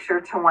scripture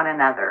to one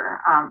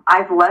another.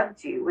 "I've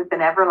loved you with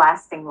an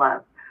everlasting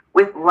love.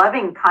 With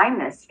loving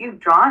kindness, you've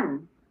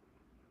drawn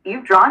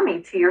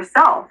me to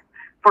yourself.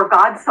 For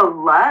God so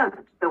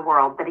loved the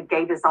world that he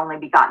gave his only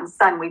begotten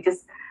son." We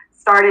just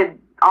started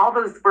all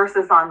those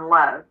verses on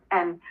love.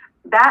 And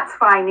that's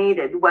what I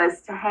needed,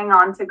 was to hang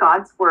on to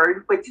God's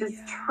word, which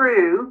is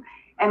true.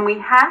 And we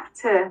have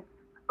to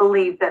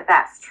believe that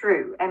that's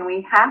true. And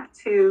we have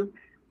to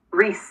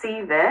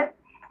receive it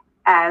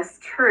as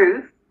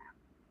truth.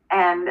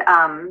 And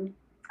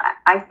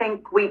I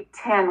think week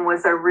 10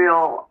 was a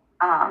real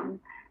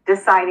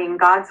deciding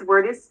God's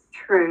word is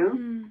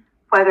true,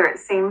 whether it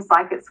seems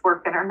like it's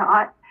working or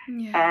not.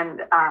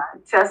 And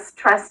just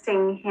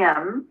trusting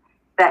him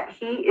that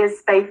he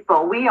is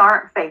faithful. We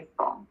aren't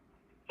faithful.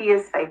 He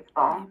is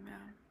faithful.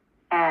 Amen.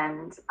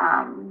 And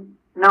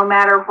no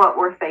matter what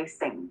we're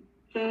facing,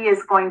 he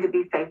is going to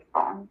be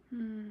faithful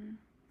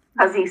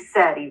because he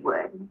said he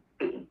would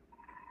be.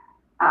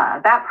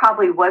 That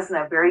probably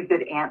wasn't a very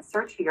good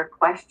answer to your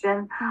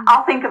question.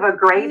 I'll think of a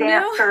great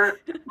answer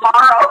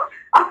tomorrow.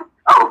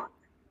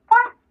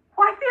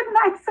 Why didn't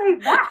I say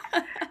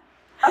that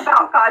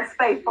about God's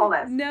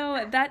faithfulness?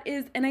 No, that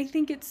is, and I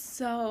think it's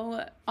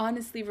so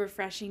honestly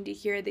refreshing to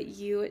hear that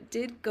you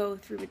did go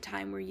through a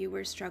time where you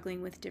were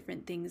struggling with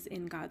different things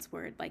in God's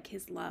word, like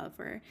his love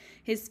or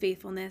his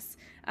faithfulness.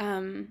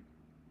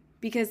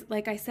 Because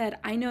like I said,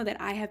 I know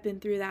that I have been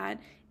through that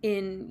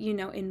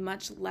in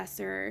much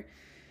lesser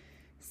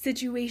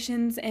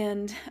situations,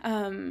 and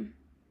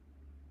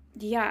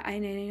I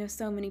know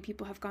so many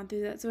people have gone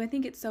through that. So I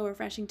think it's so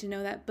refreshing to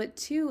know that. But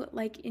too,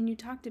 and you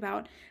talked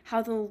about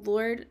how the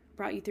Lord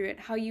brought you through it,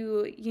 how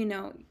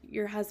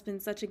your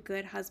husband's such a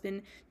good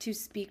husband to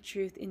speak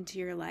truth into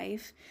your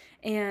life.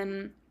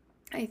 And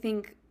I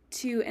think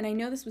too, and I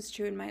know this was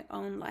true in my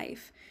own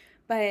life,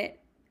 but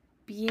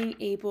being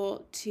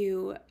able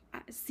to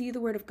see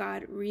the word of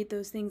God, read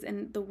those things,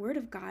 and the word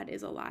of God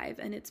is alive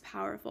and it's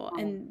powerful.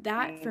 And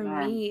that for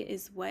me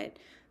is what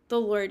the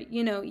Lord,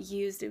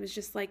 used. It was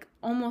just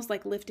almost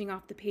like lifting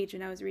off the page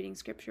when I was reading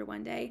scripture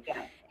one day.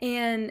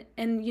 And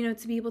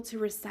to be able to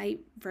recite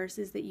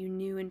verses that you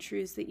knew and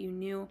truths that you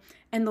knew,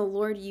 and the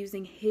Lord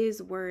using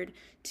his word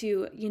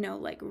to,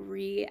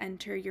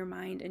 re-enter your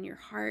mind and your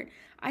heart.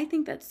 I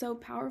think that's so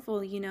powerful,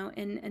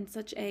 and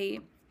such a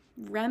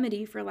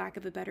remedy, for lack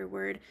of a better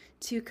word,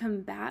 to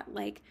combat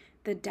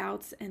the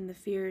doubts and the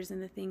fears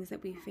and the things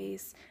that we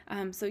face.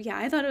 So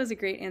I thought it was a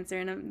great answer,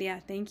 and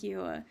thank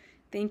you.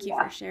 Thank you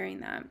for sharing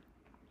that.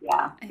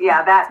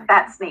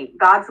 That's neat.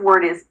 God's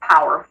word is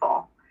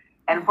powerful,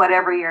 and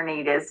whatever your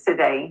need is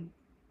today,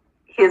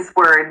 his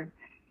word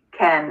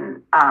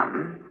can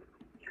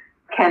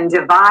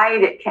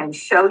divide. It can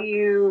show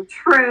you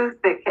truth.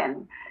 It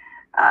can,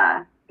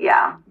 I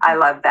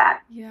love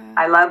that.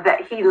 I love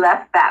that he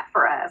left that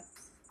for us.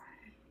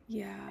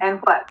 And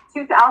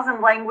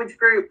 2,000 language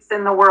groups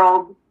in the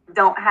world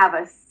don't have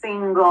a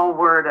single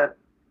word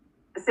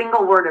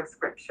of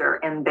scripture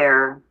in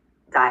their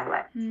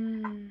dialect.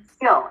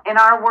 Still, in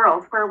our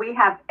world where we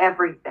have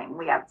everything,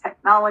 we have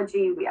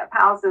technology, we have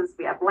houses,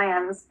 we have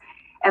lands,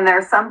 and there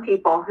are some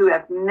people who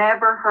have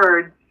never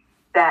heard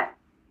that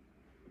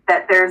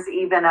there's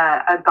even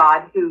a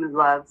God who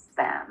loves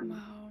them.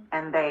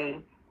 And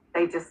they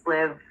just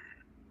live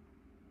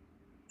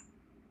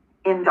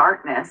in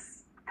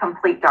darkness,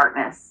 complete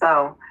darkness.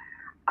 So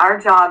our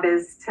job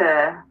is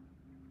to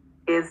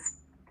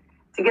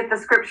get the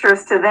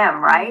scriptures to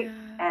them, right?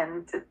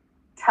 And to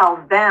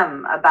tell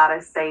them about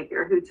a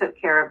Savior who took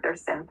care of their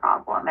sin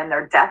problem and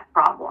their death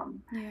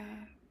problem.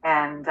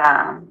 And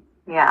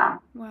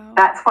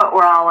that's what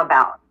we're all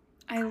about.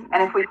 And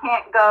if we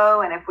can't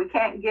go, and if we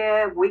can't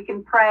give, we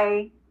can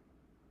pray.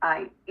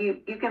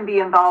 You can be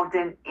involved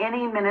in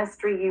any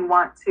ministry you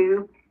want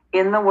to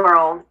in the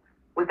world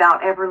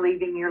without ever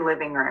leaving your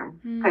living room,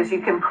 because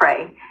you can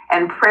pray,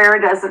 and prayer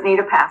doesn't need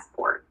a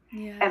passport.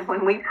 And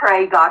when we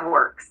pray, God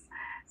works.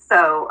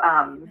 So,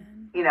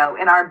 in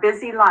our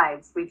busy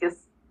lives, we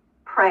just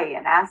pray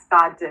and ask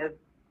God to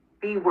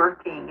be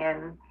working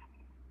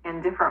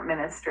in different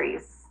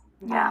ministries.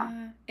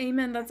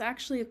 Amen. That's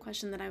actually a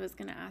question that I was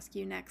going to ask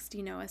you next,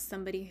 as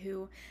somebody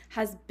who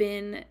has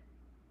been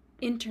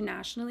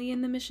internationally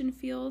in the mission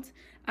field,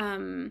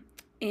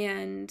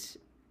 and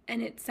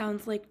it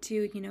sounds like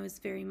too, is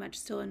very much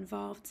still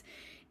involved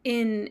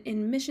in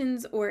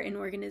missions or in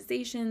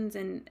organizations,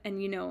 and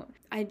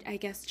I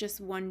guess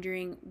just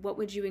wondering, what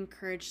would you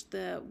encourage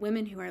the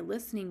women who are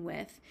listening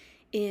with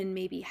in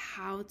maybe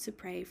how to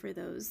pray for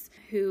those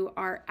who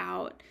are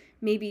out,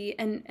 maybe,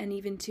 and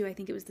even too, I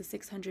think it was the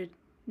 600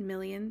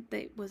 million,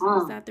 that was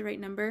that the right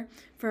number,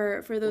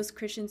 for those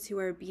Christians who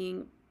are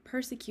being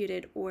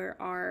persecuted or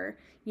are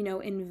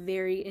in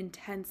very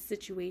intense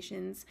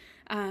situations,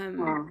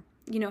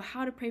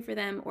 how to pray for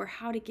them, or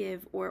how to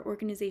give, or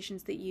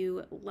organizations that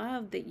you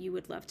love, that you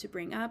would love to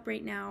bring up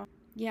right now.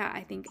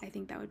 I think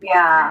that would be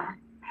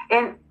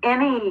in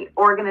any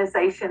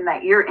organization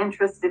that you're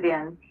interested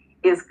in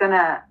is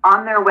gonna,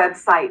 on their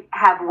website,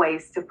 have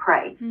ways to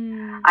pray.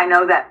 I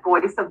know that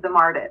Voice of the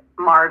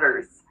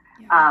Martyrs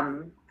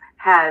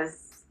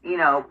has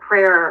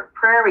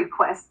prayer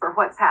requests for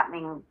what's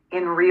happening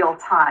in real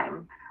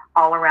time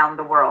all around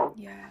the world.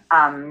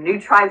 New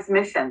Tribes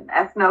Mission,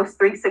 Ethnos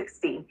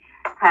 360,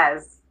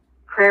 has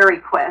prayer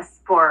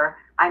requests for,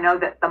 I know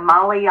that the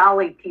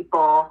Malayali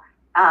people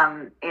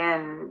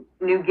in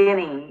New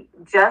Guinea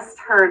just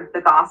heard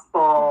the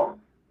gospel,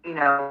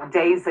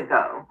 days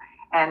ago,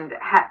 and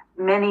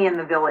many in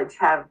the village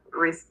have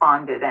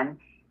responded. And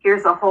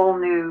here's a whole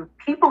new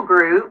people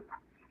group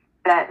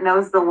that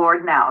knows the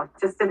Lord now,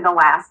 just in the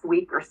last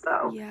week or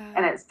so.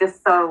 And it's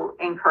just so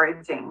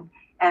encouraging.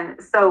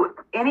 And so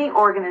any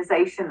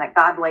organization that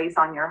God lays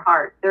on your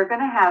heart, they're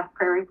going to have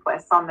prayer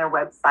requests on their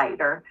website,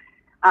 or,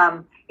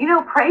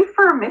 pray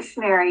for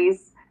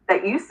missionaries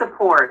that you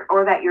support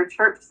or that your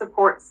church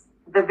supports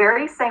the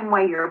very same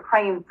way you're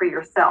praying for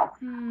yourself.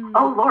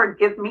 Oh, Lord,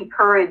 give me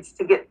courage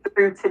to get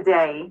through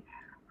today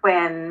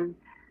when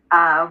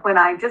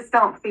I just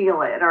don't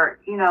feel it. Or,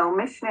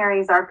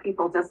 missionaries are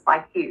people just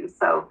like you.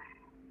 So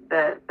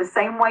the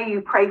same way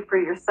you pray for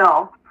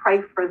yourself,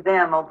 pray for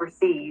them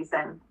overseas,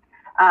 and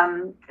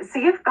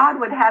see if God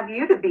would have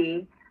you to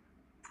be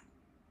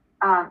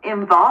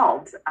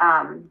involved.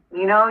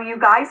 You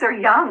guys are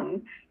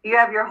young. You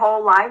have your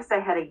whole lives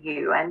ahead of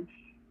you, and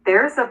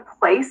there's a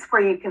place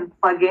where you can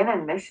plug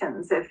in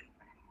missions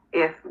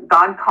if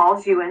God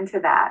calls you into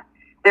that.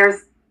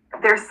 There's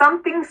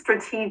something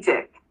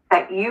strategic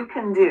that you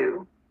can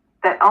do,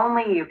 that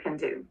only you can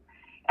do.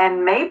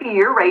 And maybe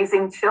you're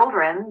raising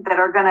children that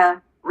are going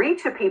to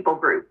reach a people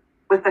group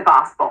with the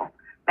gospel.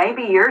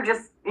 Maybe you're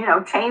just,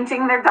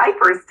 changing their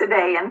diapers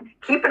today and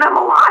keeping them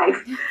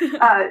alive.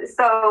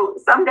 So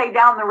someday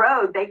down the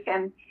road, they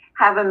can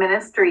have a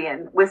ministry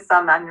with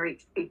some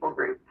unreached people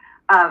group.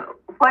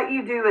 What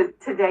you do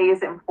today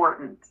is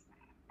important.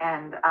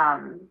 And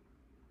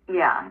in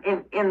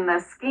the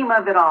scheme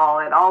of it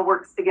all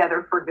works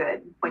together for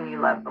good when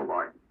you love the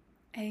Lord.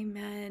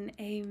 Amen.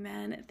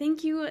 Amen.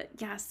 Thank you,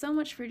 so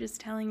much for just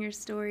telling your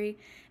story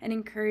and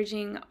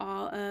encouraging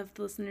all of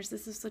the listeners.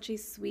 This is such a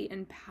sweet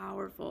and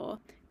powerful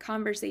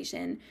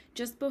conversation.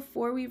 Just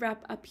before we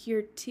wrap up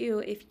here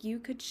too, if you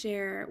could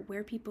share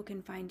where people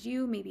can find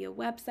you, maybe a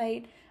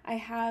website. I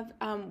have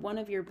one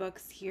of your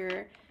books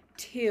here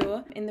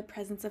too, In the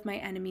Presence of My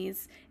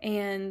Enemies,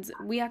 and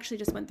we actually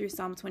just went through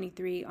Psalm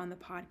 23 on the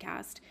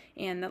podcast,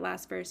 and the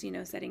last verse,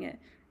 setting a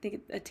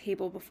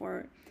table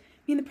before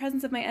me in the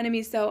presence of my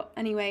enemies. So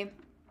anyway,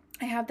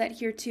 I have that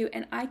here too,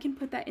 and I can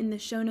put that in the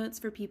show notes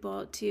for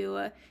people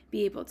to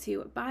be able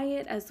to buy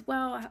it as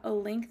well, a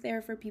link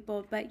there for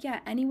people. But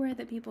anywhere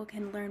that people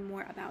can learn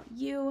more about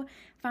you,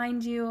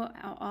 find you,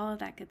 all of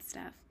that good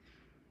stuff.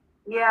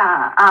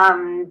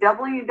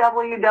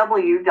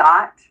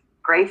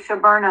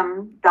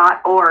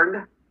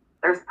 www.graciaburnham.org.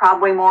 There's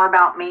probably more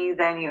about me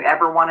than you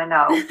ever want to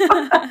know.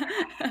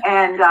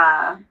 And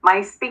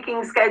my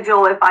speaking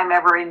schedule, if I'm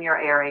ever in your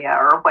area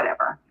or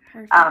whatever.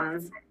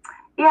 Perfect.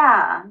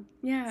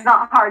 It's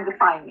not hard to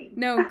find me.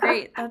 No,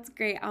 great. That's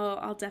great.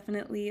 I'll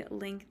definitely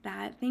link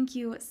that. Thank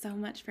you so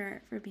much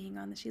for being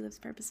on the She Lives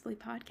Purposefully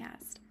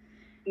podcast.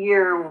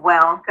 You're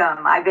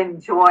welcome. I've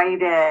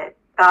enjoyed it.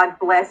 God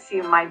bless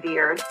you, my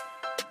dears.